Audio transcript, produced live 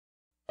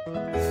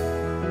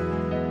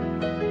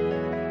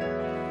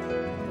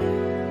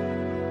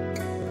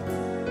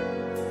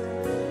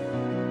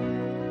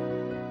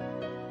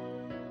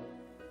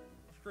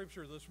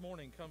scripture this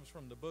morning comes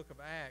from the book of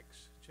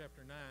Acts,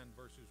 chapter 9,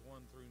 verses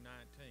 1 through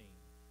 19.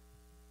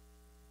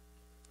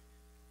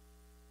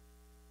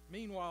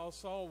 Meanwhile,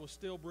 Saul was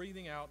still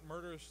breathing out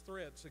murderous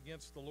threats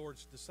against the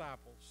Lord's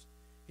disciples.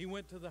 He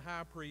went to the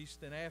high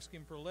priest and asked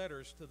him for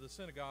letters to the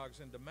synagogues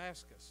in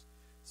Damascus,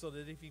 so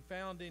that if he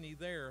found any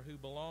there who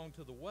belonged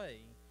to the way,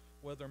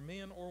 whether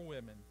men or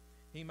women,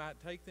 he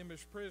might take them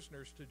as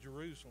prisoners to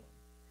Jerusalem.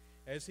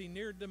 As he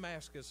neared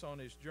Damascus on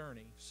his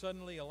journey,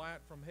 suddenly a light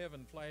from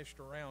heaven flashed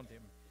around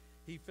him.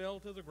 He fell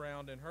to the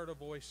ground and heard a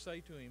voice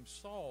say to him,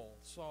 "Saul,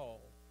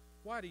 Saul,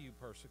 why do you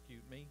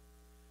persecute me?"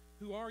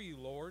 "Who are you,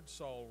 Lord?"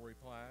 Saul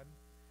replied.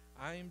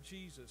 "I am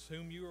Jesus,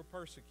 whom you are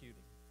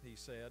persecuting," he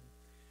said.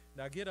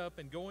 "Now get up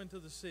and go into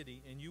the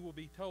city, and you will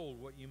be told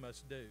what you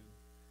must do."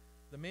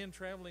 The men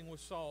traveling with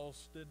Saul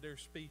stood there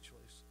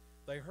speechless.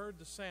 They heard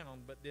the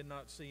sound but did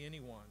not see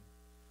anyone.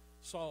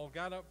 Saul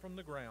got up from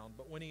the ground,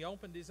 but when he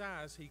opened his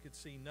eyes, he could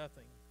see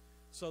nothing.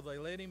 So they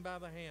led him by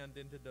the hand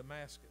into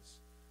Damascus.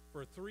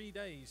 For 3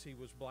 days he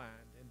was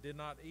blind and did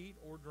not eat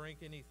or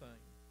drink anything.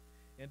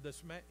 In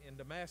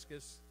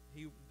Damascus,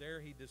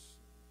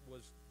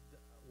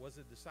 was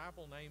a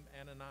disciple named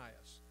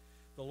Ananias.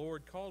 The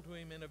Lord called to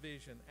him in a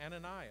vision,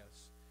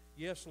 "Ananias."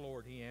 "Yes,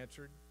 Lord," he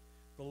answered.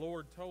 The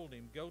Lord told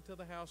him, "Go to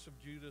the house of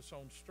Judas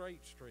on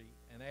Straight Street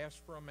and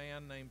ask for a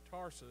man named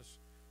Tarsus,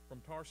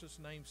 from Tarsus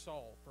named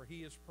Saul, for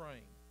he is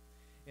praying.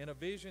 In a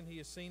vision he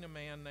has seen a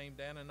man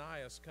named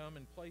Ananias come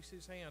and place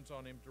his hands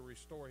on him to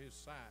restore his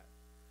sight."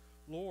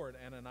 "Lord,"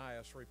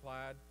 Ananias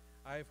replied,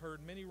 "I have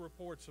heard many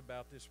reports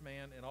about this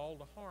man and all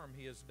the harm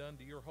he has done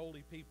to your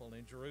holy people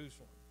in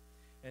Jerusalem.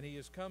 And he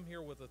has come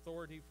here with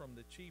authority from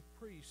the chief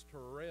priests to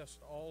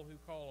arrest all who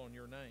call on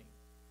your name."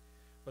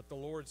 But the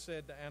Lord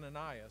said to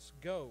Ananias,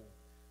 "Go,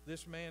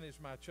 this man is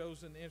my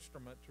chosen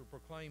instrument to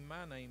proclaim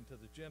my name to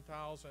the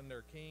Gentiles and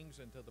their kings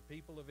and to the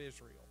people of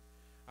Israel.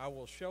 I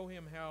will show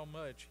him how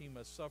much he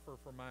must suffer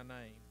for my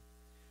name."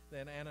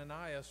 Then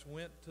Ananias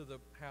went to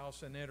the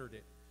house and entered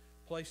it.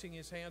 Placing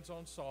his hands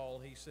on Saul,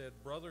 he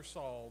said, "Brother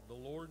Saul, the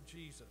Lord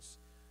Jesus,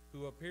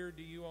 who appeared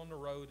to you on the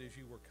road as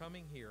you were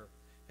coming here,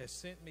 has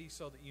sent me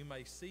so that you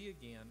may see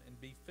again and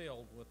be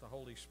filled with the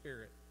Holy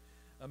Spirit."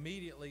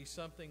 Immediately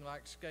something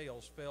like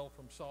scales fell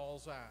from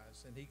Saul's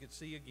eyes, and he could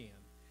see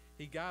again.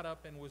 He got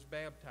up and was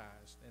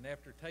baptized, and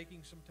after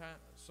taking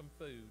some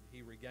food,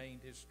 he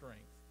regained his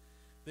strength.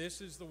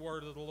 This is the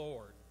word of the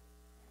Lord.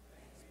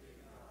 Thanks be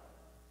to God.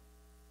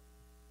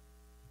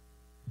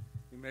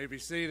 You may be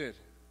seated.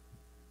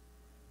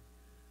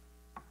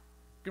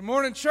 Good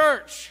morning,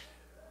 church.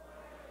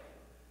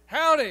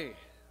 Howdy.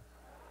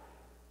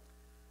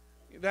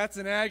 That's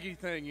an Aggie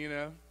thing, you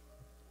know.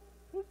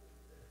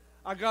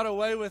 I got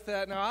away with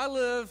that. Now,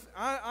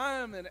 I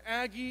am an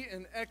Aggie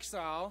in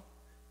exile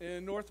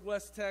in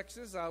Northwest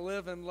Texas. I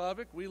live in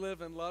Lubbock. We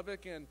live in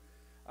Lubbock, and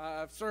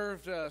I've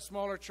served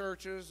smaller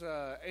churches,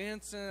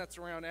 Anson, that's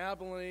around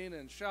Abilene,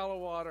 and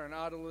Shallowater and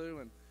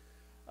Idalou,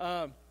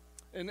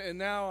 and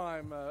now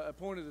I'm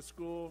appointed to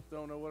school.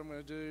 Don't know what I'm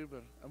going to do,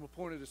 but I'm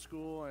appointed to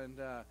school, and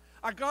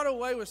I got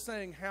away with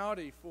saying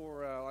howdy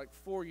for like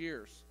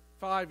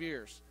 5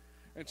 years,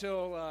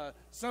 until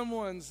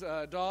someone's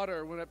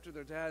daughter went up to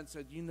their dad and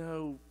said, "You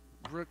know,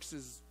 Brooks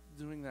is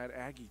doing that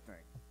Aggie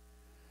thing."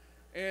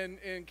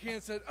 And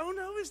Ken said, "Oh,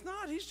 no, he's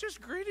not. He's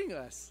just greeting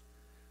us."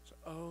 So,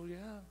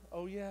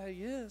 oh, yeah,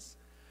 he is.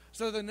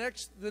 So the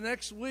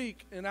next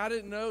week, and I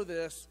didn't know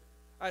this,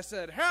 I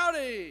said,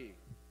 "Howdy."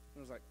 I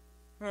was like,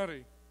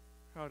 howdy.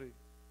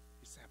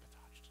 He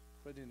sabotaged.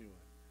 But anyway,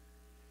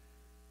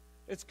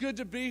 it's good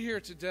to be here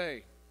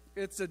today.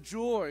 It's a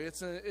joy.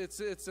 It's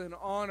an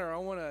honor. I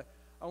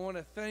want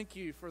to thank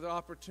you for the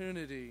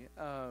opportunity.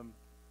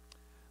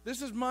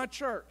 This is my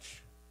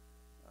church.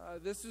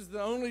 This is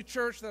the only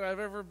church that I've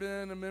ever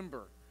been a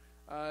member.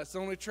 It's the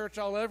only church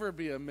I'll ever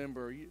be a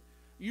member.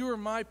 You are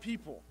my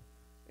people,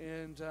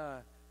 and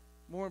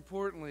more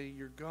importantly,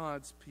 you're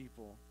God's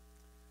people.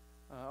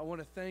 I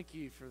want to thank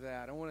you for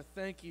that. I want to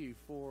thank you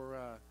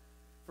for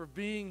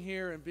being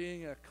here and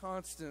being a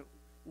constant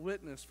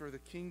witness for the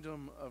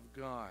kingdom of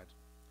God.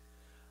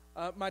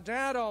 My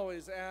dad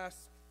always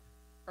asked,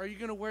 "Are you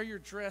going to wear your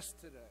dress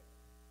today?"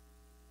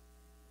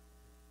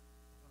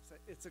 I'll say,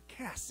 "It's a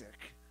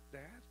cassock,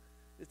 Dad.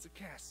 It's a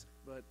cassock."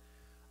 But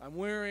I'm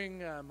wearing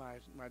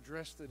my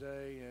dress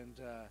today,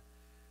 and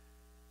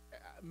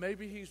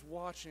maybe he's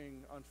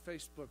watching on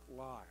Facebook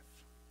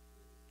Live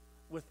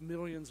with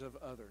millions of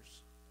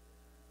others.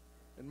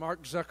 And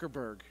Mark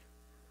Zuckerberg,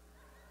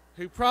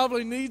 who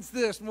probably needs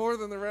this more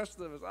than the rest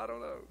of us. I don't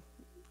know.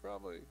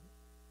 Probably.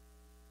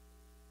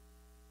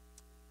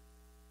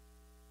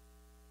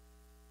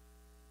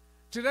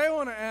 Today I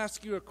want to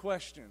ask you a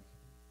question.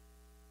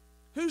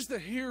 Who's the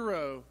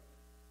hero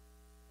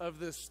of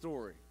this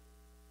story?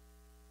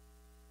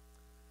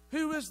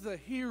 Who is the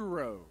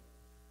hero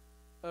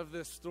of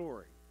this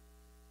story?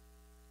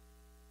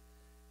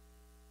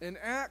 In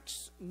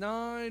Acts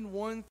 9,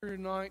 1 through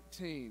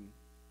 19,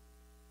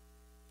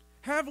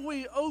 have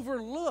we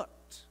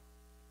overlooked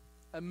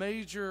a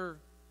major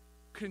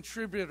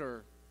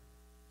contributor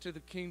to the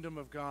kingdom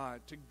of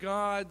God, to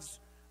God's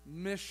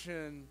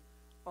mission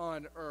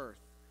on earth.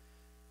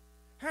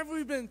 Have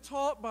we been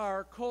taught by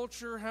our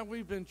culture? Have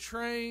we been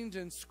trained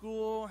in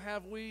school?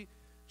 Have we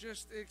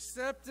just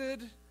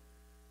accepted,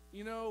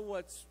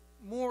 what's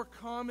more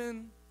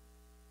common?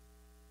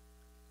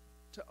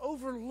 To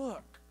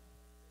overlook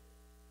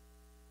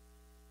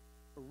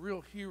a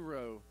real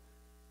hero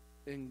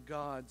in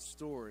God's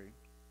story.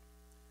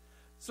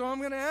 So I'm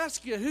going to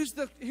ask you, who's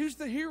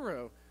the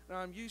hero? Now,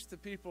 I'm used to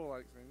people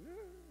like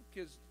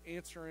kids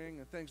answering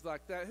and things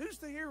like that. Who's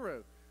the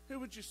hero? Who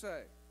would you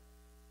say?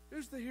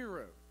 Who's the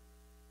hero?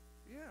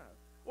 Yeah.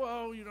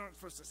 Well, you're not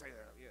supposed to say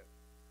that yet.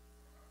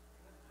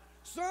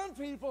 Some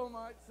people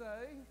might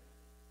say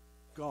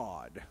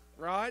God,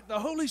 right? The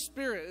Holy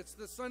Spirit. It's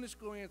the Sunday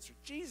school answer.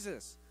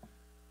 Jesus.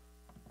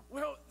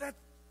 Well, that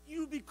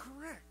you would be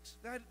correct.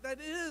 That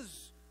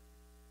is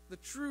the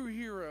true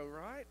hero,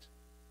 right?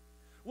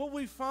 What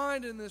we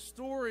find in this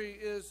story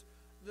is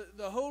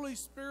the Holy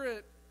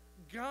Spirit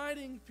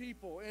guiding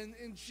people,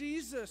 and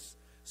Jesus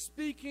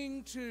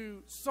speaking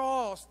to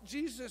Saul,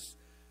 Jesus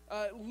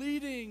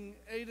leading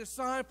a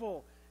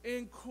disciple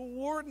and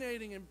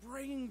coordinating and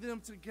bringing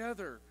them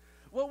together.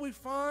 What we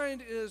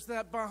find is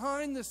that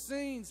behind the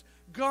scenes,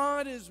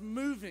 God is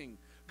moving.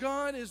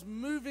 God is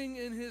moving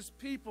in His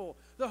people.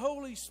 The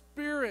Holy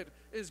Spirit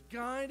is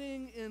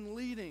guiding and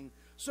leading.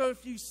 So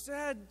if you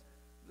said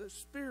the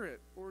Spirit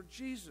or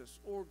Jesus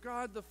or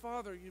God the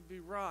Father, you'd be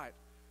right.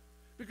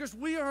 Because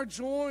we are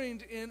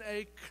joined in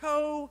a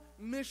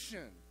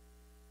co-mission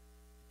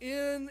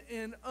in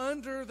and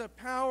under the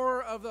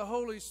power of the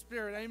Holy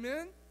Spirit.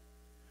 Amen?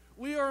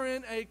 We are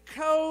in a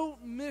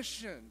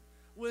co-mission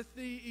with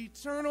the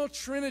eternal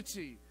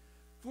Trinity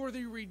for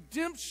the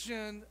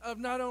redemption of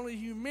not only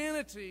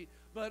humanity,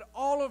 but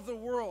all of the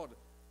world.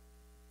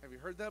 Have you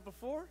heard that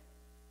before?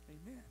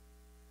 Amen.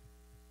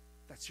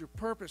 That's your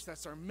purpose.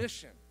 That's our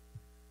mission.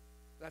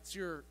 That's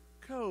your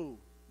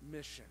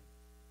co-mission.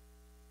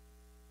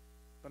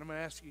 But I'm going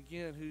to ask you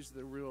again, who's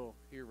the real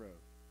hero?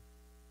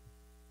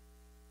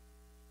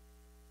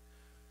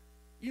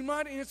 You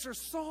might answer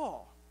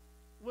Saul.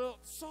 Well,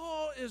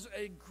 Saul is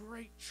a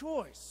great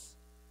choice.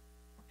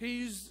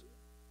 He's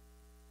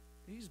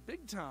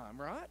big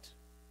time, right?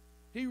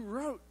 He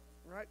wrote,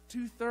 right,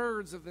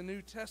 2/3 of the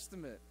New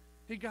Testament.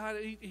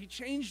 He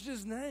changed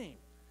his name,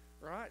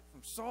 right,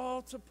 from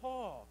Saul to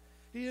Paul.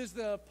 He is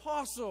the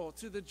apostle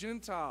to the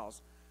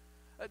Gentiles.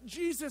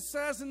 Jesus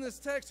says in this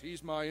text,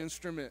 He's my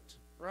instrument,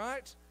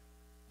 right?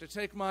 To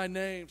take my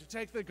name, to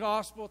take the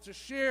gospel, to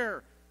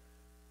share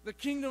the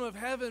kingdom of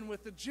heaven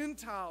with the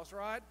Gentiles,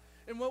 right?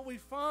 And what we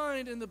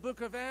find in the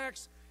book of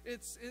Acts,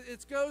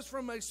 it goes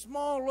from a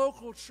small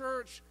local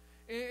church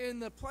in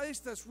the place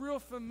that's real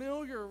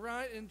familiar,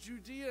 right? In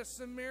Judea,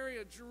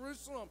 Samaria,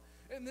 Jerusalem.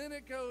 And then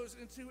it goes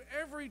into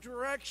every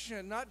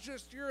direction, not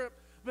just Europe,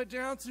 but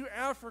down to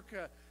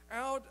Africa,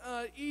 out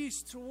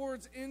east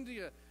towards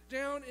India,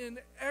 down in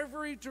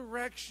every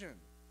direction.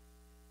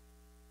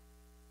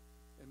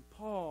 And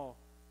Paul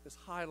is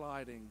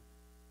highlighting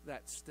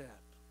that step.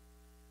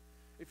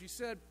 If you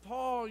said,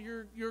 Paul,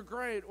 you're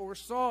great, or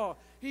Saul,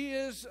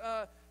 he's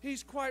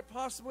quite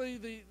possibly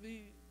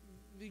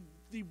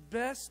the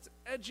best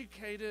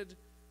educated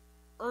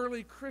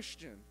early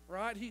Christian,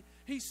 right?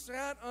 He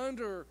sat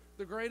under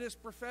the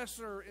greatest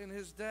professor in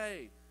his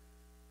day.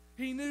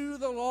 He knew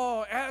the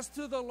law. As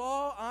to the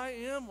law, I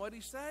am, what'd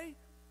he say?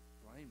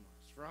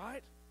 Blameless,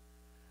 right?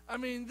 I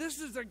mean,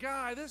 this is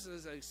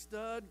a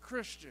stud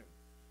Christian.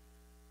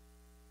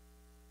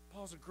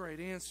 Paul's a great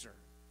answer.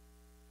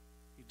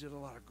 He did a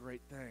lot of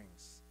great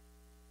things.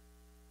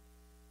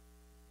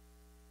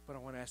 But I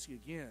want to ask you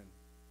again,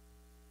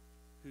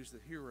 who's the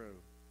hero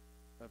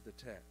of the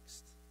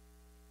text?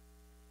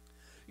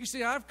 You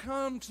see, I've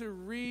come to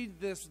read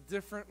this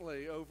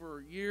differently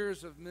over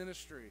years of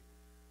ministry.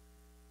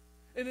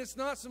 And it's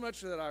not so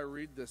much that I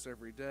read this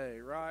every day,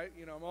 right?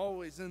 I'm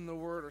always in the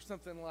Word or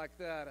something like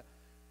that.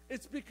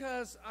 It's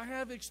because I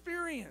have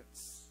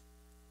experience.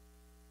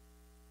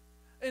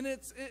 And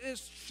it's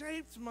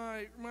shaped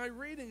my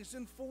reading. It's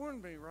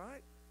informed me,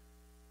 right?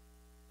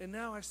 And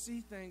now I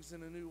see things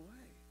in a new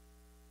way.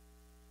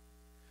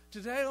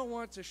 Today I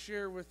want to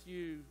share with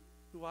you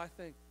who I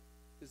think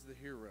is the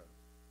hero.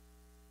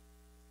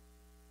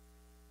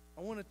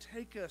 I want to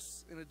take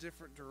us in a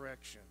different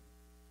direction.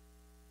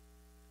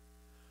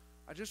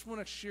 I just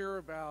want to share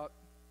about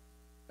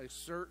a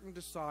certain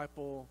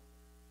disciple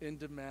in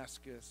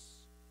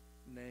Damascus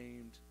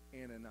named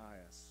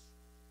Ananias.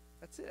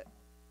 That's it.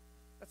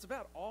 That's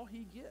about all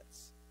he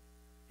gets.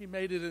 He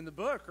made it in the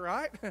book,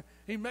 right?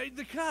 He made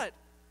the cut.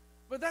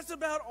 But that's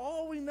about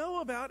all we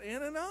know about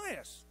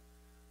Ananias.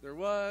 There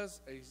was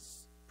a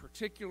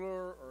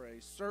particular or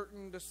a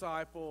certain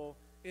disciple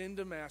in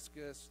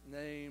Damascus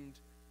named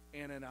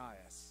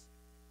Ananias.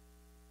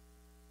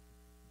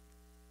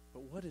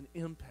 But what an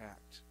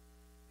impact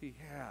he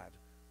had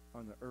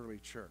on the early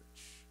church.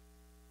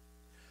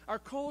 Our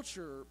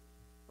culture,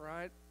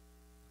 right?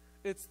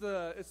 It's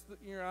the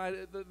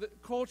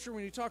culture.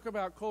 When you talk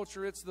about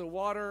culture, it's the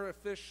water a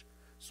fish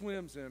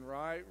swims in,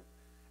 right?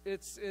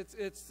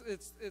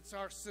 It's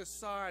our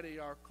society,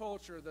 our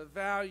culture, the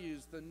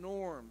values, the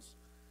norms.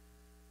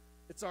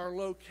 It's our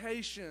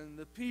location,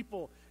 the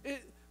people.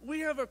 We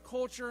have a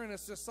culture and a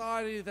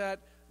society that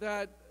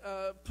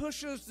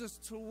pushes us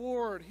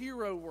toward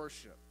hero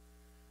worship,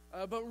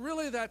 but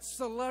really that's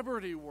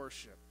celebrity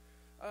worship.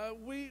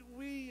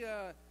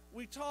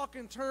 We talk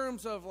in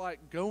terms of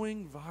like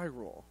going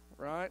viral,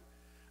 right?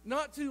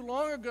 Not too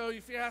long ago,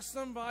 if you ask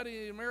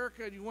somebody in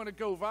America, do you want to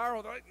go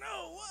viral? They're like,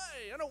 no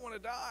way, I don't want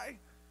to die.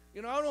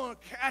 I don't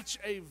want to catch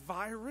a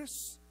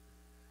virus.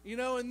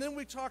 And then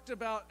we talked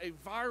about a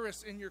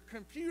virus in your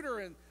computer,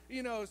 and,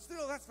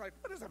 still that's like,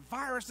 what is a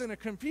virus in a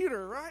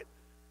computer, right?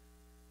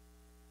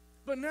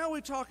 But now we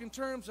talk in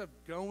terms of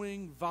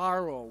going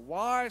viral.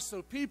 Why?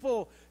 So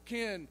people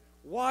can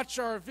watch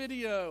our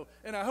video,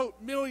 and I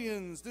hope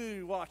millions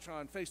do watch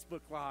on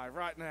Facebook Live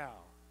right now.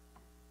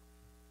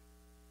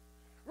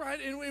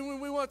 Right? And when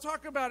we want to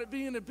talk about it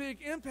being a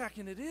big impact,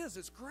 and it is,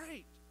 it's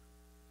great.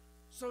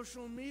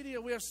 Social media,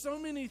 we have so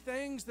many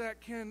things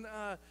that can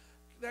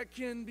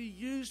be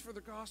used for the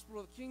gospel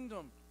of the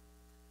kingdom.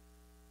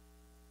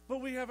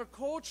 But we have a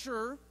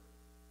culture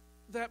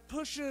that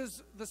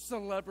pushes the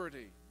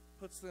celebrity,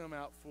 puts them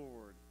out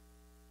forward,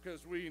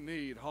 because we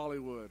need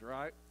Hollywood,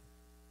 right?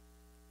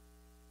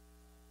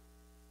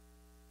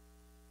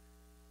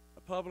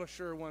 A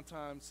publisher one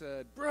time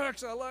said,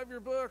 Brooks, I love your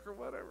book, or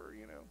whatever,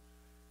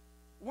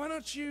 Why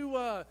don't you,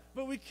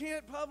 but we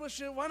can't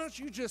publish it, why don't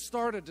you just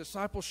start a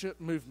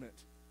discipleship movement?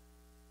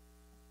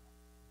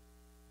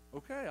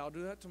 Okay, I'll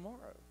do that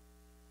tomorrow.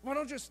 Why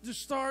don't you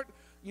just start,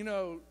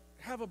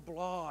 have a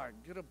blog,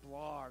 get a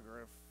blog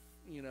or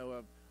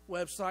a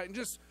website, and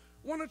just,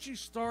 why don't you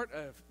start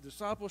a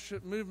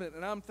discipleship movement?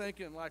 And I'm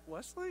thinking, like,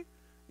 Wesley,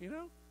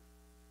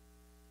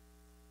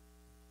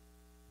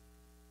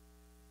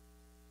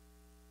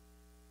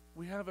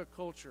 We have a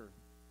culture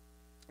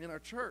in our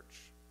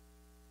church.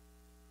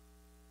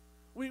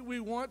 We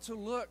want to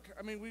look,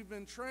 we've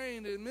been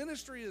trained, and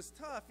ministry is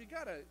tough. You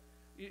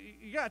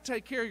gotta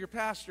take care of your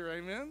pastor,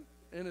 amen?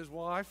 And his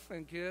wife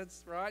and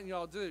kids, right? And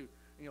y'all do.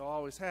 And y'all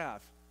always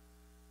have.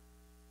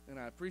 And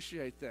I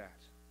appreciate that,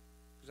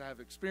 because I have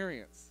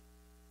experience.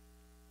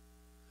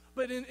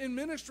 But in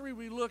ministry,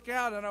 we look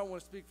out, and I don't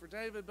want to speak for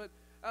David, but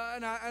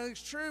and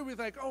it's true, we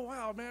think, oh,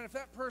 wow, man, if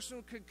that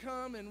person could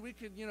come and we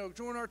could,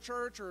 join our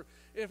church, or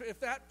if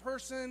that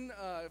person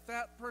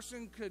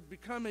could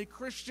become a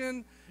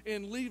Christian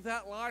and leave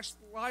that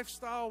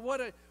lifestyle,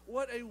 what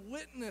a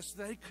witness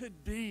they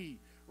could be,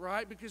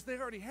 right? Because they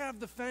already have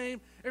the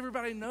fame.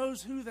 Everybody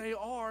knows who they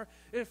are.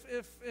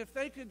 If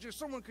they could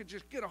someone could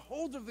just get a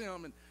hold of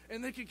them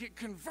and they could get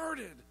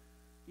converted,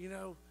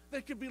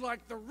 they could be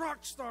like the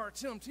rock star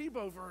Tim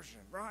Tebow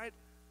version, right?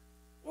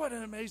 What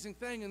an amazing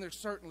thing, and there's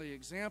certainly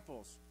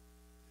examples.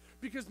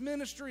 Because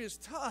ministry is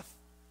tough.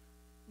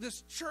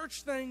 This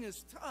church thing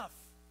is tough.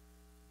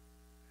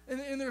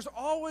 And there's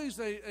always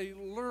a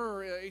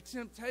lure, a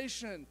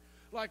temptation.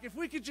 Like if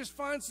we could just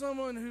find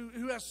someone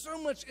who has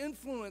so much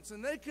influence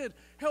and they could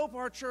help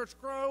our church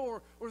grow,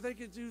 or they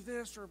could do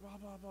this, or blah,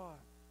 blah, blah.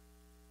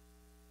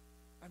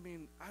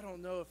 I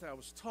don't know if I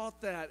was taught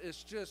that.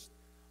 It's just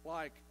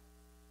like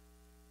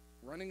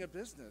running a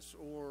business,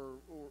 or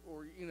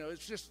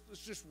it's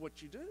just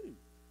what you do.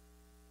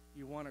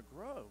 You want to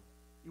grow.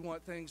 You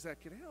want things that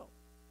could help.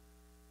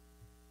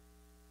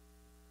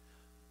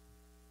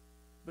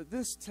 But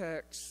this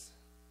text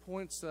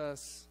points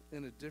us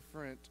in a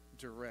different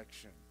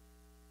direction.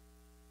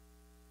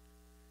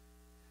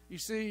 You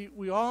see,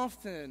 we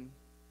often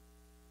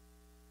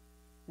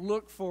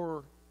look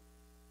for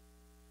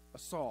a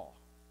Saul,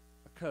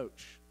 a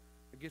coach,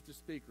 a gifted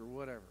speaker,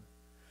 whatever.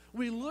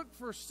 We look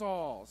for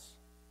Sauls,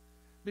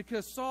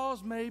 because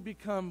Sauls may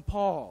become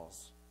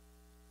Pauls.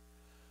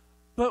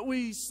 But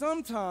we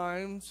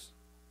sometimes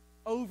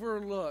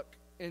overlook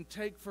and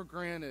take for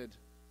granted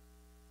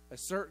a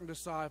certain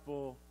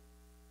disciple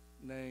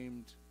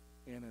named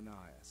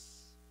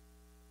Ananias.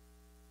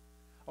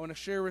 I want to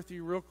share with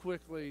you real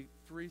quickly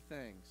 3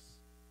 things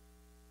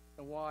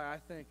and why I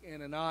think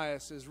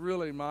Ananias is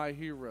really my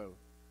hero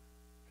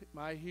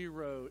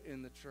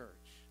in the church.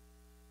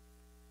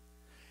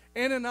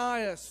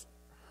 Ananias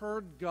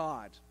heard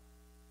God.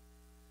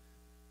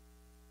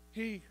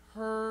 He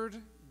heard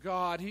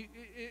God.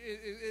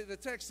 The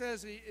text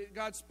says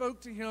God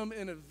spoke to him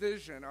in a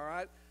vision, all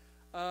right?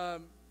 I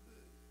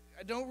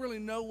don't really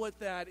know what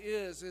that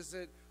is.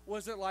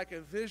 Was it like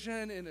a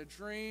vision in a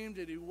dream?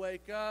 Did he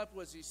wake up?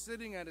 Was he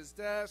sitting at his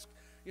desk,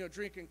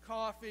 drinking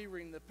coffee,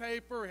 reading the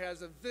paper? He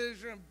has a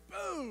vision.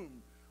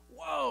 Boom!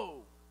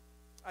 Whoa!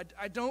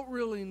 I don't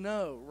really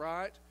know,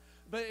 right?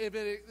 But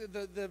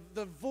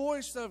the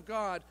voice of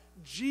God,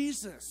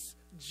 Jesus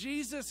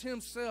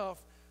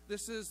himself.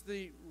 This is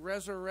the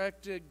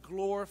resurrected,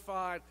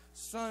 glorified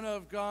Son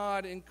of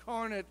God,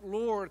 incarnate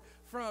Lord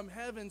from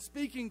heaven,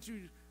 speaking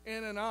to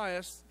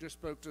Ananias. Just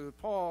spoke to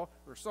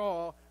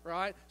Saul,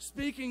 right?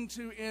 Speaking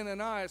to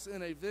Ananias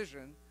in a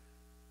vision,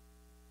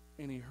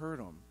 and he heard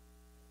him.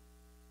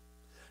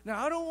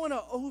 Now, I don't want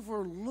to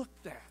overlook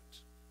that,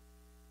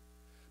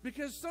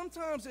 Because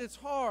sometimes it's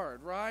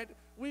hard, right?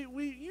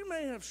 You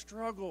may have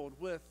struggled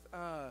with,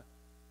 have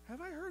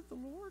I heard the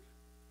Lord?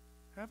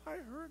 Have I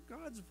heard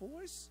God's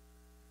voice?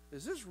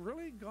 Is this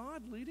really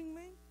God leading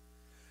me?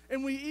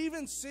 And we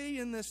even see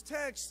in this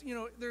text,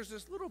 there's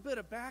this little bit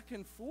of back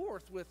and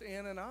forth with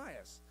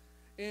Ananias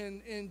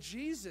and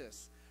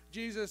Jesus.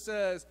 Jesus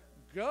says,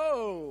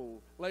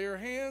 go, lay your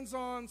hands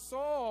on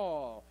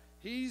Saul.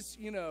 He's,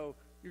 you're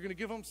going to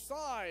give him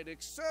sight,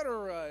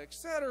 etc.,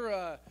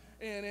 etc.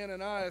 And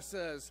Ananias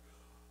says,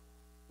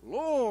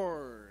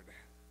 Lord,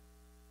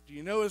 do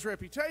you know his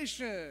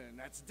reputation?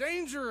 That's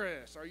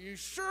dangerous. Are you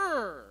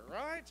sure,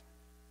 right?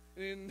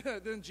 And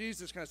then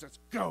Jesus kind of says,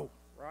 go,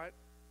 right?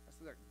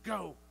 I said,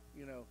 go.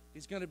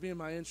 He's going to be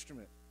my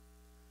instrument.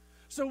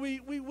 So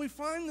we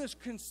find this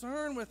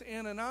concern with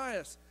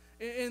Ananias,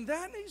 and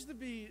that needs to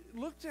be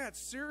looked at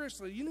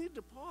seriously. You need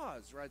to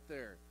pause right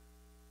there.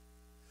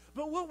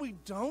 But what we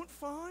don't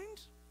find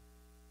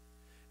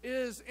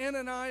is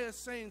Ananias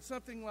saying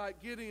something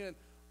like Gideon,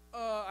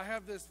 I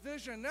have this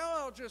vision. Now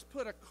I'll just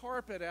put a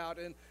carpet out.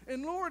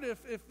 And Lord,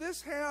 if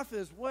this half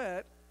is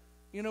wet,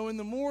 in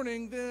the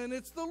morning, then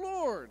it's the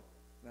Lord.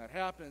 That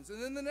happens.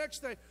 And then the next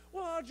day,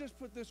 well, I'll just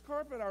put this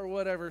carpet or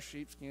whatever,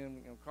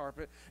 sheepskin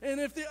carpet. And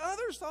if the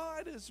other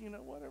side is,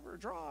 whatever,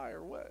 dry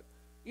or wet,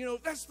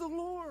 that's the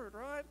Lord,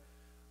 right?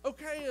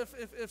 Okay,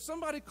 if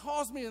somebody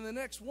calls me in the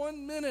next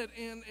 1 minute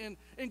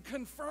and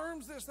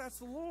confirms this, that's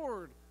the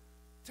Lord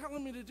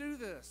telling me to do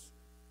this.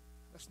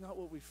 That's not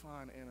what we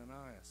find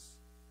Ananias.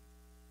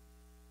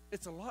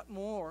 It's a lot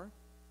more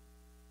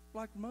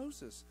like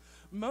Moses.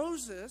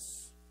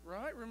 Moses,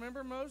 right?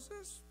 Remember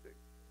Moses? Big,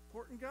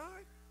 important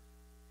guy.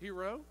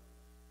 Hero.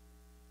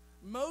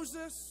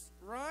 Moses,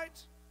 right?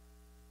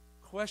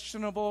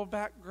 Questionable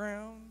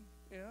background.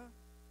 Yeah.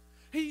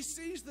 He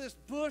sees this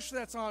bush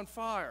that's on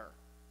fire,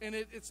 and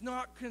it's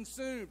not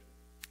consumed.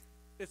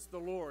 It's the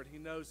Lord. He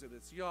knows it.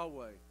 It's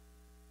Yahweh.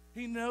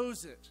 He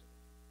knows it.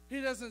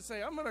 He doesn't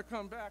say, I'm going to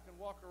come back and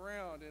walk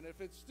around, and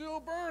if it's still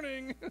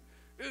burning,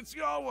 it's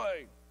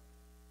Yahweh.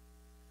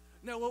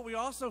 Now, what we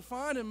also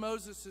find in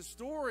Moses'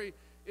 story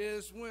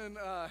is when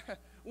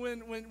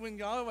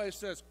Yahweh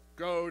says,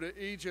 go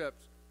to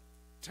Egypt,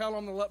 tell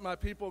them to let my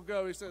people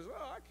go. He says,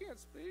 I can't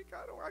speak.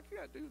 I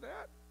can't do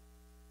that.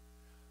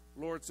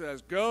 Lord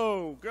says,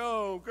 go,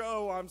 go,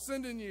 go. I'm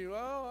sending you.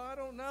 Oh, I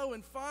don't know.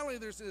 And finally,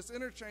 there's this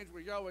interchange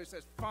where Yahweh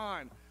says,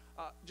 fine,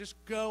 just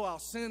go. I'll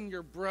send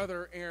your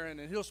brother Aaron,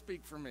 and he'll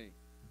speak for me.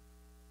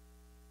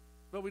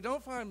 But we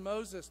don't find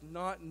Moses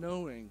not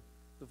knowing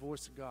the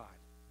voice of God.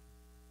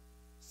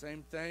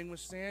 Same thing with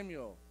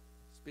Samuel.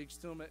 Speaks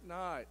to him at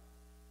night.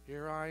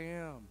 Here I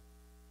am.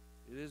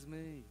 It is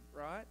me,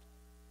 right?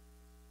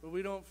 But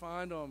we don't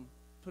find him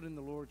putting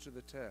the Lord to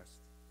the test.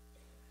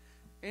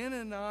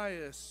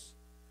 Ananias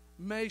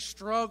may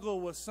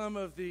struggle with some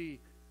of the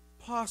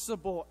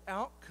possible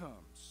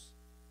outcomes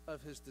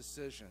of his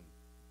decision.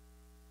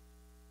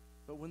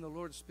 But when the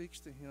Lord speaks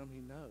to him,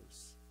 he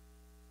knows.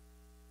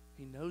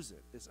 He knows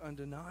it. It's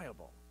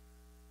undeniable.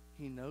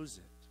 He knows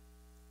it.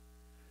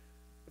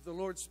 If the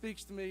Lord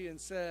speaks to me and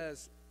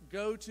says,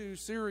 go to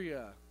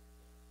Syria,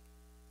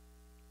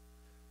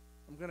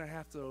 I'm going to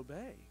have to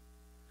obey.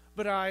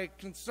 But I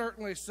can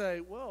certainly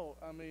say, well,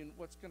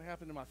 what's going to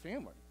happen to my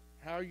family?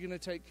 How are you going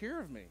to take care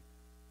of me?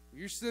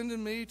 You're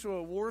sending me to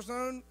a war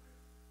zone?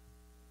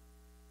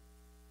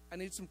 I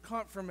need some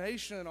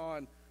confirmation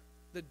on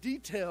the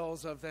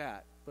details of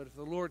that. But if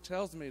the Lord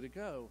tells me to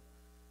go,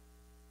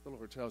 the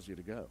Lord tells you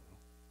to go.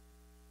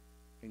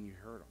 And you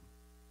heard him.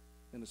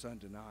 And it's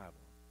undeniable.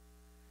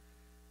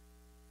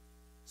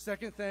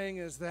 Second thing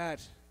is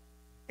that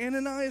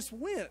Ananias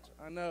went.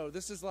 I know,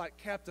 this is like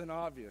Captain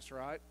Obvious,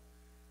 right?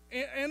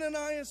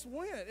 Ananias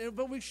went.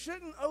 But we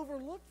shouldn't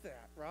overlook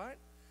that, right?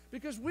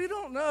 Because we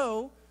don't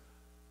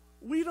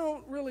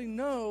really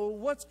know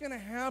what's going to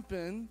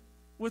happen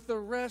with the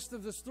rest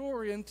of the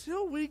story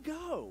until we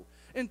go.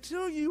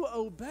 Until you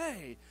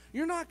obey.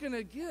 You're not going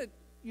to get,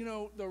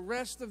 the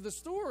rest of the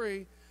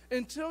story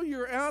until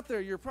you're out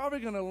there. You're probably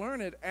going to learn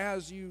it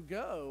as you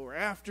go or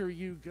after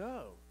you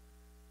go.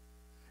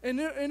 And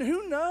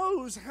who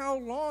knows how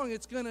long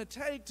it's going to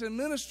take to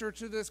minister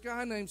to this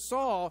guy named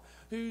Saul,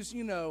 who's,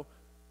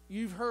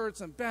 you've heard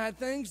some bad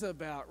things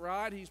about,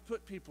 right? He's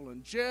put people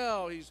in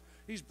jail.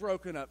 He's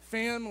broken up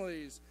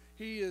families.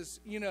 He has,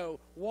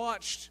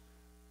 watched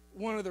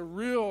one of the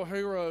real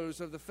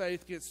heroes of the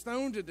faith get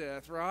stoned to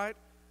death, right?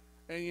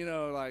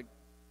 And,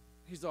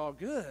 he's all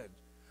good.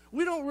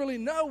 We don't really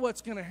know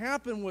what's going to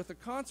happen with the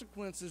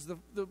consequences,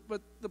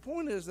 but the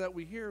point is that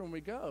we hear and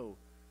we go.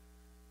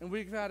 And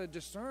we've got to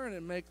discern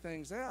and make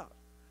things out.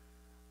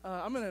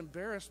 I'm going to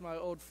embarrass my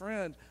old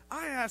friend.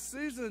 I asked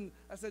Susan,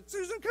 I said,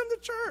 Susan, come to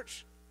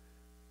church.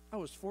 I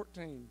was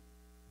 14.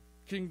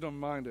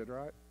 Kingdom-minded,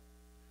 right?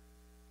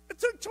 It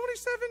took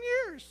 27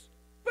 years.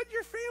 But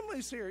your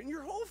family's here, and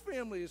your whole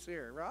family is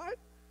here, right?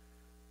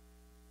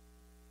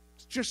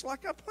 It's just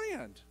like I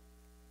planned.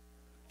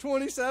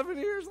 27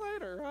 years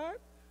later, right?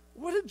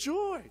 What a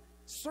joy.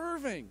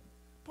 Serving.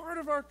 Part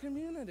of our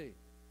community.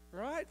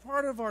 right?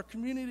 Part of our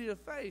community of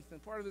faith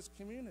and part of this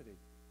community.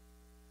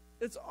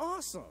 It's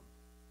awesome.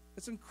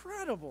 It's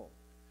incredible.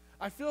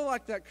 I feel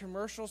like that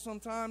commercial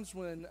sometimes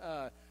when,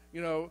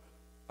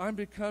 I'm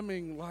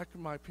becoming like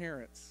my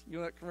parents. You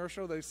know that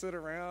commercial? They sit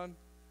around,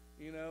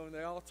 and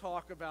they all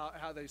talk about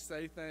how they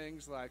say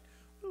things like,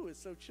 ooh, it's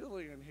so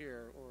chilly in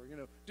here, or,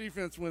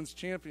 defense wins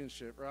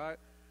championship, right?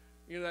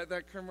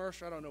 That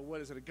commercial, I don't know,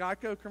 what is it, a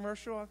Geico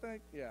commercial, I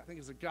think? Yeah, I think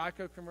it's a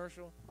Geico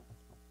commercial.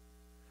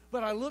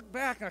 But I look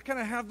back, and I kind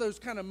of have those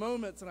kind of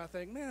moments, and I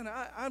think, man,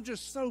 I'm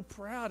just so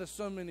proud of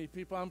so many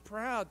people. I'm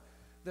proud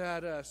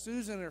that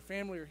Susan and her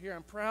family are here.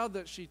 I'm proud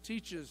that she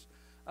teaches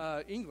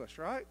English,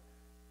 right?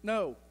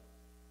 No.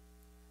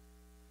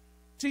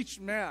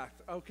 Teach math.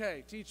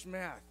 Okay, teach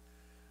math.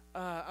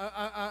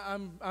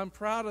 I'm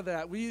proud of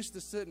that. We used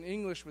to sit in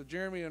English with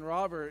Jeremy and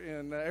Robert,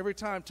 and every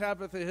time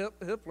Tabitha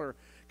Hippler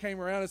came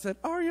around and said,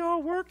 "Are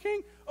y'all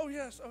working?" "Oh,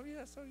 yes, oh,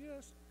 yes, oh,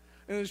 yes."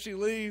 And then she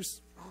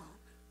leaves.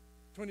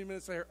 20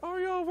 minutes later, "Are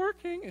y'all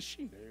working?" And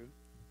she knew.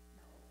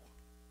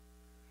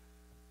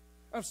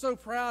 I'm so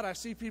proud. I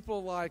see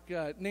people like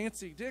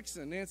Nancy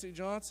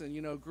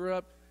Johnson, grew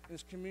up in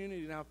this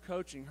community, now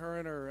coaching, her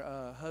and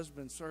her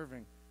husband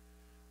serving.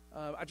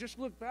 I just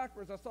looked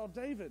backwards. I saw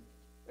David.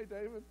 Hey,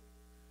 David.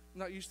 I'm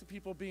not used to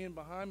people being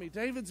behind me.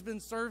 David's been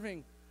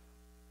serving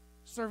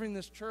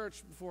this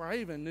church before I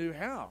even knew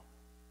how,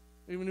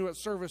 even knew what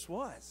service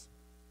was.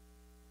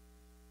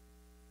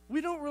 We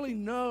don't really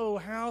know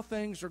how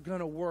things are going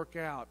to work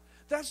out.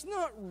 That's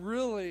not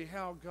really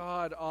how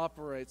God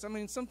operates. I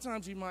mean,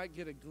 sometimes you might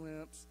get a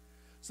glimpse,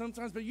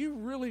 but you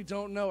really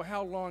don't know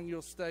how long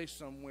you'll stay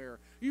somewhere.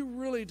 You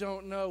really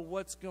don't know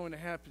what's going to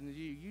happen to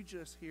you. You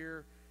just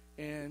hear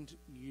and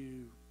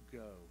you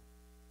go.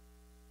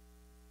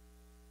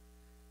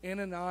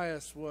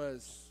 Ananias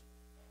was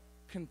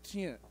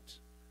content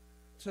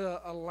to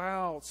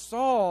allow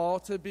Saul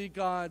to be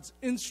God's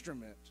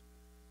instrument,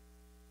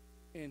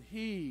 and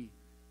he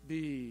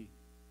be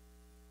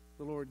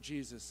the Lord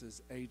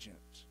Jesus' agent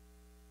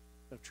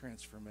of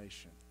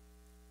transformation.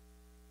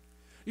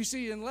 You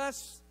see,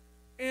 unless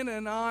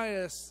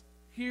Ananias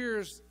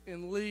hears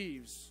and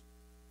leaves,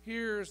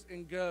 hears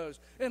and goes,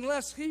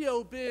 unless he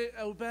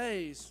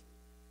obeys,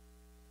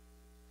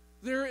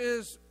 there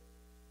is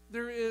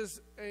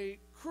a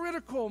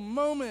critical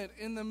moment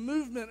in the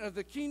movement of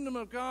the kingdom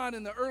of God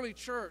in the early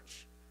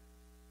church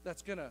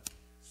that's going to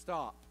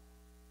stop.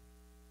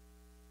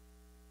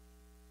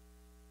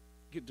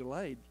 Get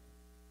delayed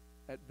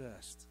at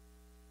best.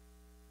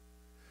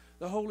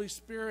 The Holy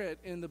Spirit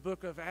in the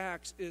book of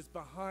Acts is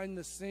behind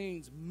the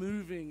scenes,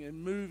 moving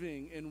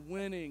and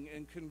winning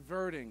and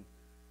converting,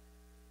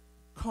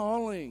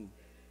 calling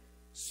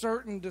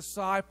certain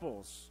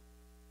disciples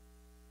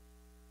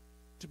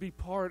to be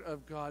part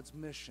of God's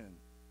mission.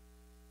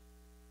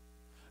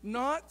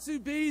 Not to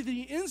be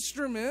the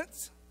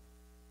instrument,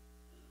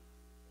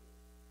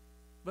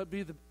 but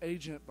be the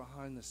agent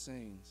behind the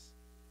scenes,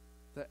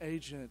 the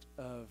agent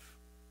of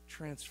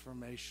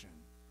transformation.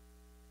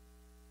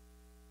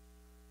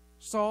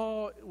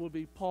 Saul will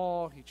be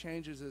Paul. He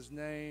changes his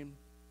name.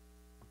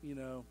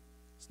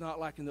 It's not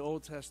like in the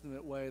Old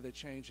Testament way they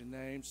change a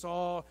name.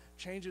 Saul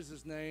changes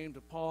his name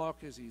to Paul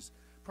because he's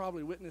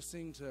probably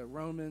witnessing to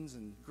Romans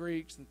and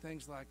Greeks and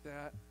things like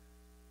that.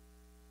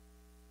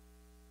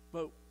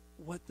 But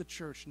what the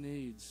church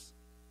needs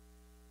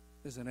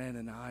is an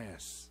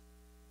Ananias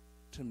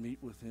to meet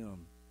with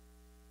him,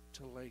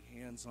 to lay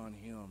hands on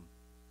him,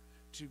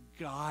 to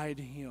guide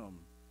him,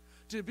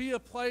 to be a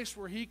place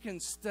where he can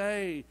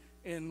stay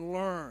and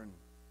learn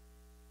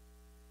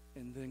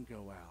and then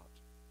go out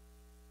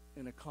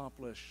and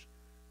accomplish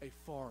a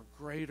far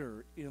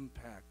greater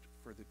impact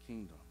for the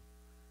kingdom.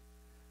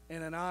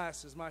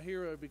 Ananias is my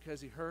hero because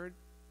he heard,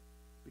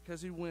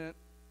 because he went,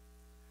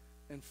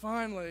 and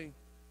finally,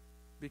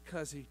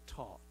 because he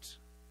taught.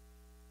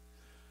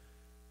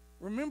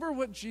 Remember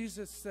what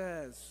Jesus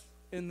says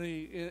in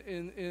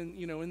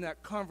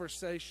that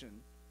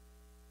conversation.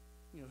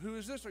 Who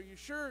is this? Are you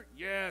sure?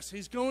 Yes,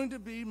 he's going to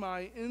be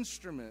my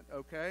instrument,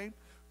 okay?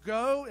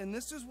 Go, and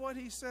this is what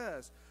he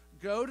says.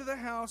 Go to the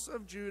house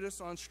of Judas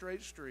on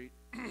Straight Street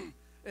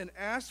and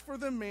ask for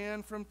the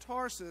man from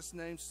Tarsus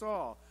named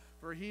Saul,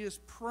 for he is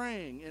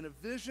praying. In a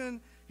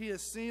vision, he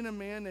has seen a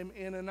man named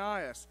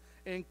Ananias,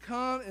 and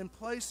come and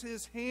place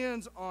his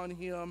hands on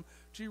him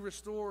to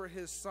restore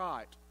his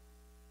sight.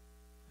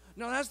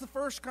 Now, that's the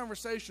first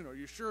conversation. Are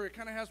you sure? It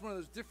kind of has one of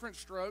those different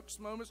strokes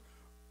moments.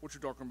 What you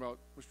talking about,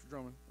 Mr.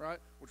 Drummond, right?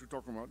 What you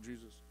talking about,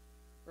 Jesus,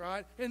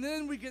 right? And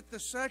then we get the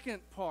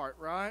second part,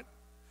 right?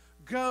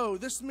 Go,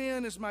 this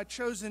man is my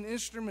chosen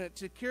instrument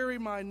to carry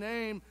my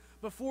name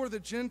before the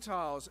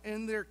Gentiles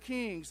and their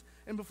kings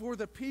and before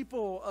the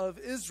people of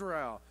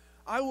Israel.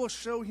 I will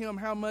show him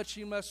how much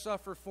he must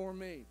suffer for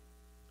me.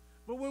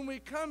 But when we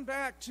come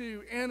back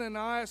to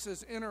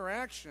Ananias'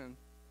 interaction,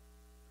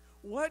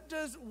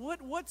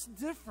 what's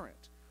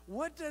different?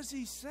 What does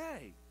he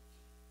say?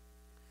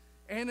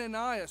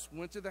 Ananias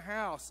went to the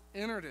house,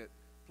 entered it.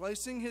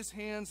 Placing his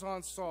hands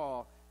on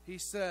Saul, he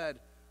said,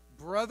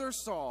 Brother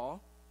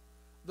Saul,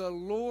 the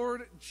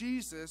Lord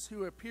Jesus,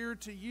 who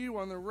appeared to you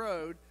on the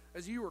road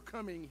as you were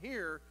coming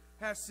here,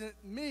 has sent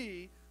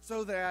me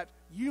so that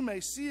you may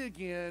see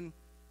again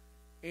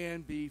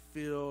and be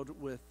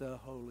filled with the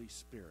Holy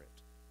Spirit.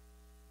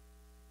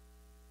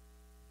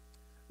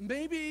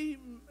 Maybe,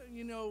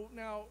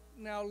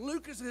 now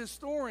Luke is a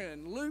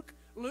historian. Luke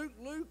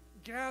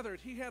gathered.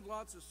 He had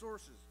lots of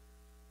sources.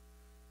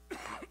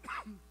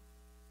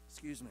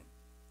 Excuse me.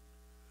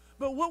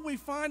 But what we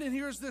find in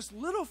here is this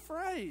little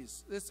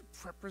phrase, this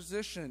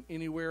preposition.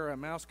 Anywhere a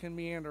mouse can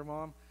meander,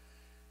 Mom.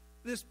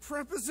 This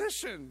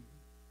preposition,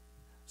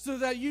 so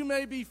that you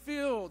may be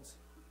filled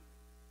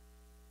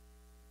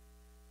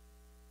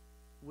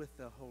with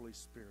the Holy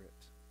Spirit.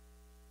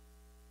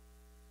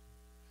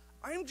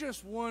 I'm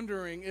just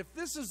wondering if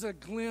this is a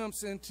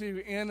glimpse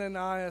into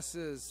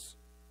Ananias's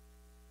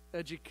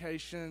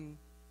education,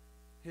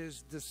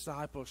 his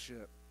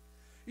discipleship.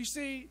 You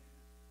see,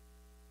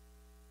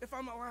 if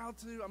I'm allowed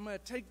to, I'm going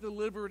to take the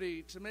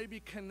liberty to maybe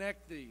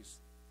connect these.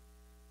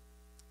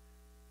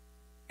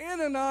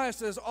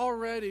 Ananias is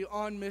already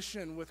on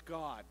mission with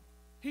God.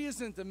 He is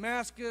in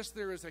Damascus.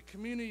 There is a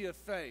community of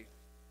faith.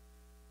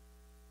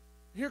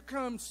 Here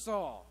comes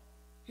Saul.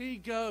 He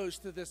goes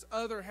to this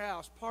other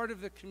house, part of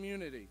the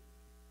community.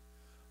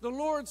 The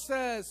Lord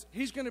says,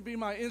 he's going to be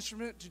my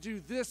instrument to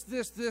do this,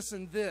 this, this,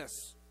 and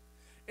this.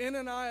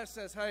 Ananias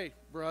says, hey,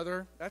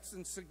 brother, that's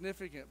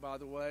insignificant, by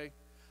the way.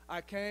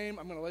 I came,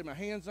 I'm going to lay my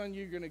hands on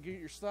you, you're going to get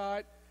your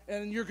sight,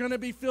 and you're going to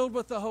be filled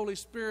with the Holy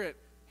Spirit.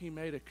 He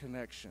made a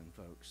connection,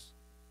 folks,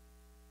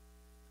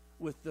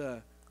 with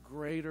the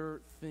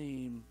greater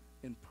theme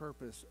and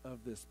purpose of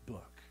this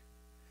book.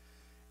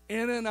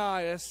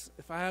 Ananias,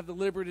 if I have the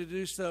liberty to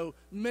do so,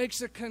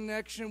 makes a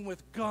connection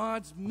with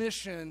God's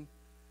mission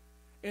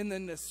and the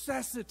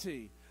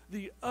necessity,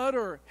 the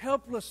utter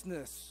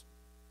helplessness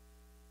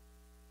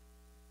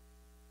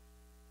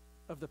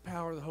of the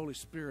power of the Holy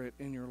Spirit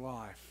in your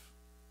life,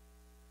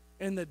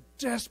 and the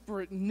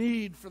desperate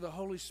need for the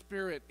Holy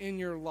Spirit in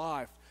your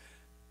life.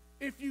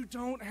 If you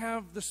don't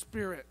have the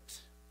Spirit,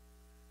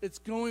 it's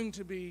going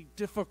to be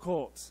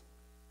difficult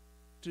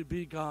to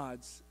be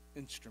God's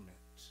instrument.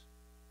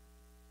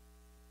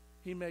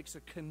 He makes a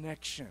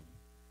connection.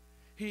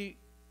 He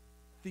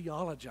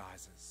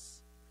theologizes.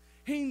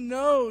 He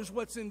knows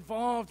what's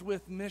involved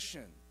with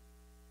mission,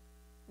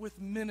 with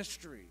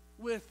ministry,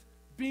 with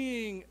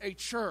being a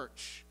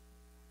church.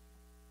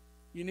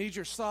 You need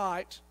your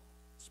sight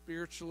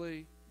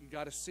spiritually. You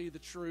got to see the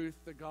truth,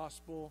 the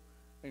gospel,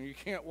 and you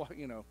can't,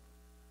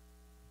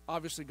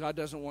 obviously God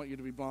doesn't want you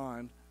to be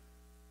blind,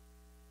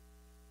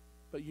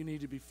 but you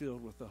need to be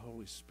filled with the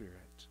Holy Spirit.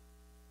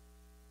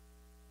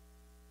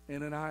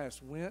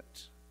 Ananias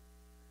went.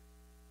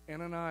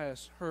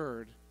 Ananias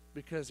heard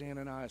because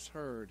Ananias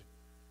heard.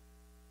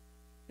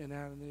 And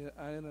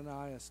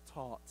Ananias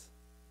taught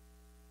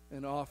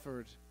and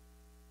offered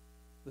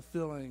the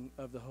filling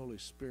of the Holy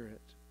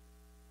Spirit.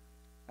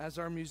 As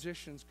our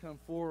musicians come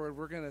forward,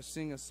 we're going to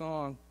sing a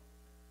song.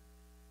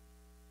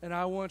 And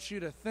I want you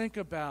to think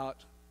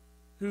about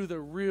who the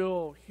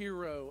real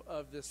hero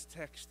of this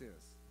text is.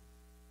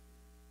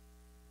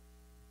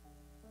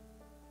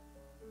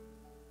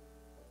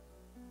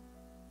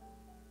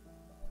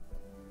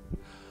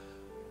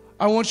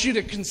 I want you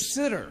to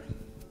consider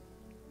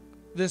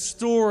this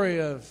story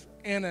of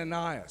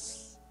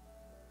Ananias.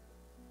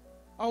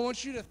 I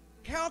want you to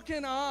think, how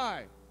can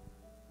I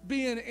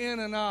be an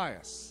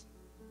Ananias?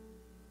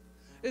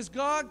 Is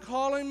God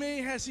calling me?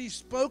 Has He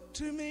spoke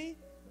to me?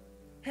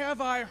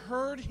 Have I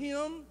heard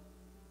Him?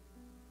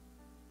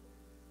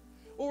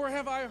 Or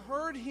have I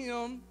heard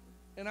Him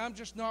and I'm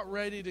just not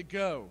ready to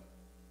go?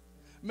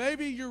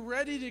 Maybe you're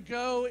ready to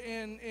go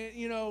and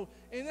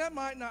that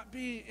might not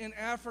be in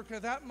Africa.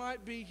 That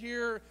might be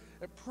here.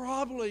 It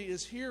probably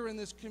is here in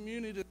this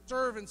community to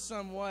serve in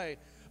some way.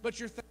 But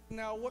you're thinking,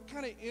 now, what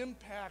kind of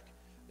impact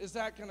is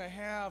that going to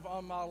have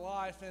on my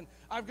life? And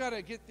I've got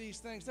to get these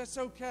things. That's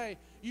okay.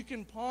 You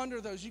can ponder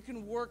those. You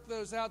can work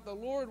those out. The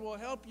Lord will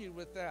help you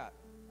with that.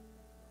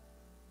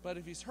 But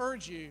if He's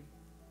heard you,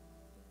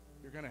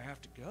 you're going to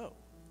have to go.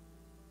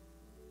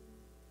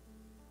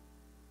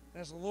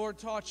 As the Lord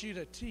taught you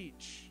to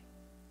teach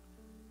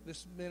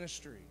this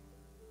ministry,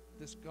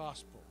 this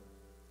gospel.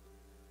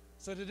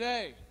 So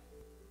today,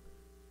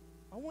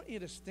 I want you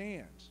to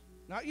stand.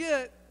 Not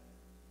yet.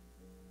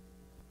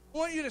 I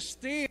want you to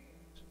stand.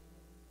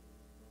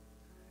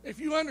 If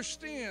you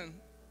understand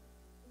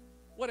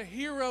what a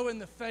hero in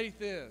the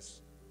faith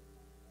is,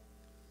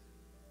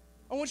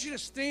 I want you to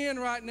stand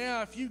right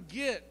now if you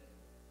get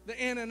the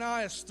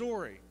Ananias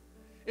story.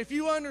 If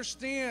you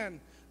understand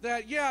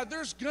that,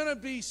 there's going to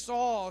be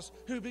Sauls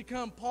who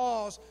become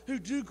Pauls who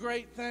do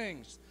great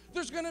things.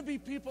 There's going to be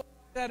people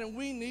like that, and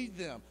we need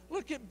them.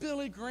 Look at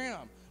Billy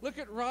Graham. Look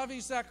at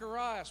Ravi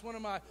Zacharias, one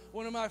of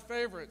my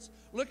favorites.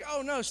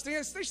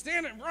 Stay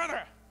standing,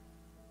 brother.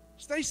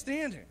 Stay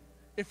standing.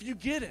 If you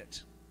get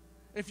it.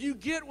 If you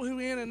get who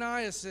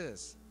Ananias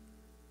is.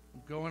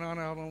 I'm going on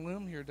out on a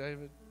limb here,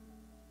 David.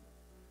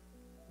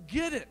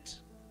 Get it.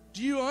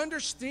 Do you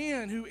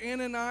understand who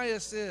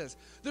Ananias is?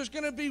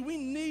 We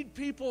need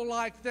people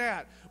like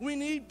that. We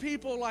need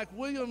people like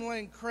William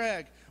Lane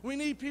Craig. We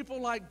need people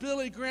like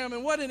Billy Graham,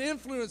 and what an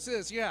influence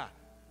is, yeah.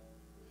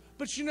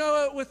 But you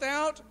know,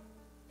 without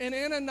an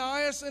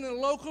Ananias in a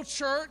local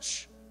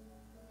church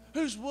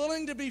who's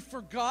willing to be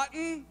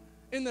forgotten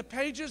in the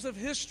pages of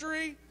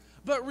history,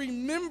 but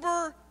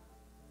remember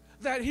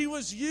that he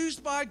was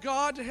used by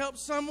God to help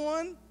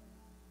someone,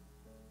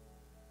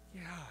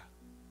 yeah,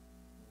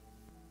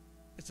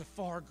 it's a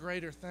far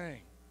greater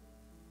thing.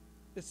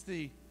 It's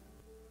the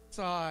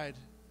side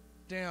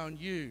down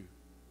you.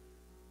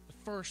 The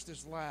first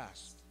is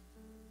last.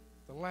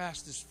 The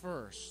last is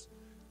first.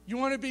 You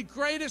want to be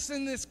greatest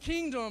in this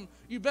kingdom,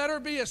 you better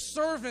be a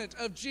servant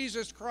of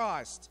Jesus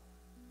Christ.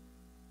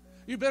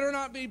 You better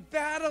not be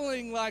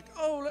battling like,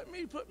 oh,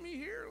 put me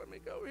here, let me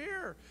go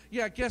here.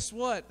 Yeah, guess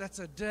what? That's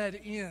a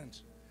dead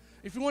end.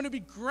 If you want to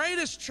be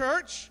greatest,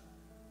 church,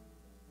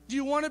 do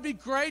you want to be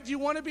great? Do you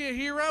want to be a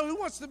hero? Who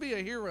wants to be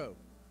a hero?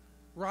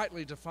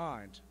 Rightly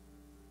defined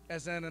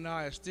as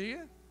Ananias, do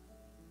you?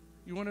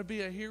 You want to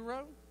be a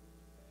hero?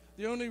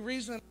 The only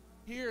reason I'm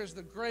here is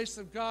the grace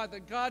of God,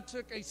 that God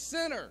took a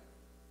sinner,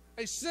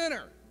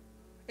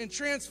 and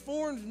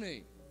transformed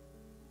me,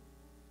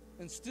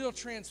 and still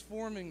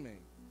transforming me.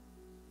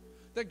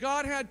 That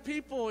God had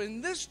people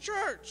in this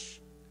church,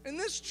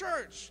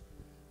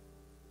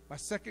 my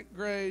second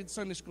grade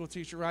Sunday school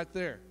teacher right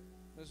there,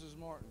 Mrs.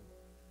 Martin,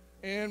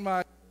 and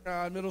my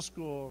middle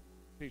school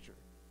teacher.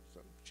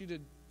 So she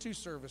did 2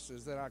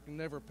 services that I can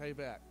never pay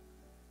back.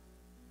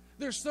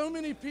 There's so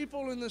many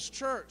people in this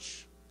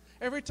church.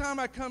 Every time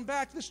I come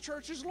back, this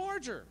church is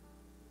larger.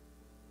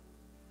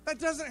 That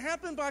doesn't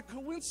happen by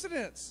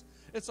coincidence.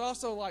 It's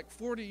also like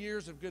 40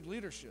 years of good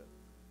leadership.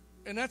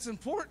 And that's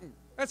important.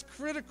 That's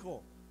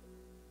critical.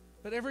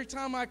 But every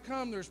time I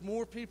come, there's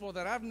more people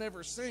that I've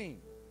never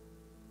seen.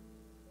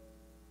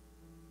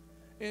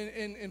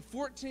 In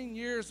 14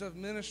 years of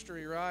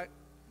ministry, right?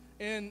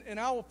 And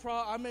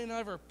I may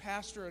never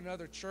pastor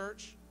another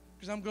church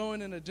because I'm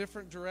going in a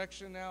different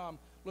direction now. I'm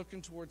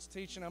looking towards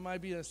teaching. I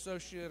might be an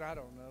associate. I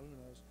don't know. Who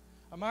knows?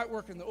 I might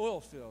work in the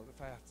oil field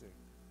if I have to.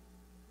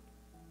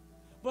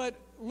 But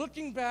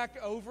looking back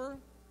over,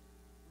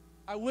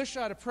 I wish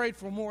I'd have prayed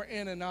for more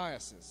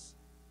Ananiases.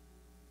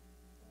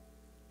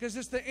 Because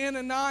it's the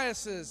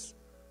Ananiases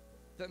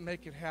that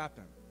make it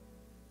happen,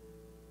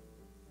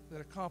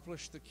 that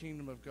accomplish the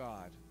kingdom of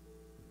God.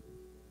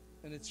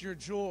 And it's your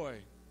joy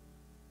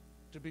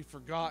to be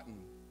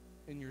forgotten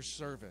in your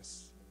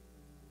service,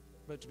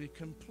 but to be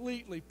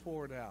completely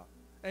poured out.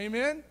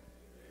 Amen?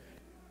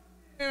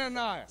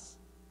 Ananias.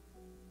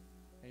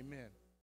 Amen.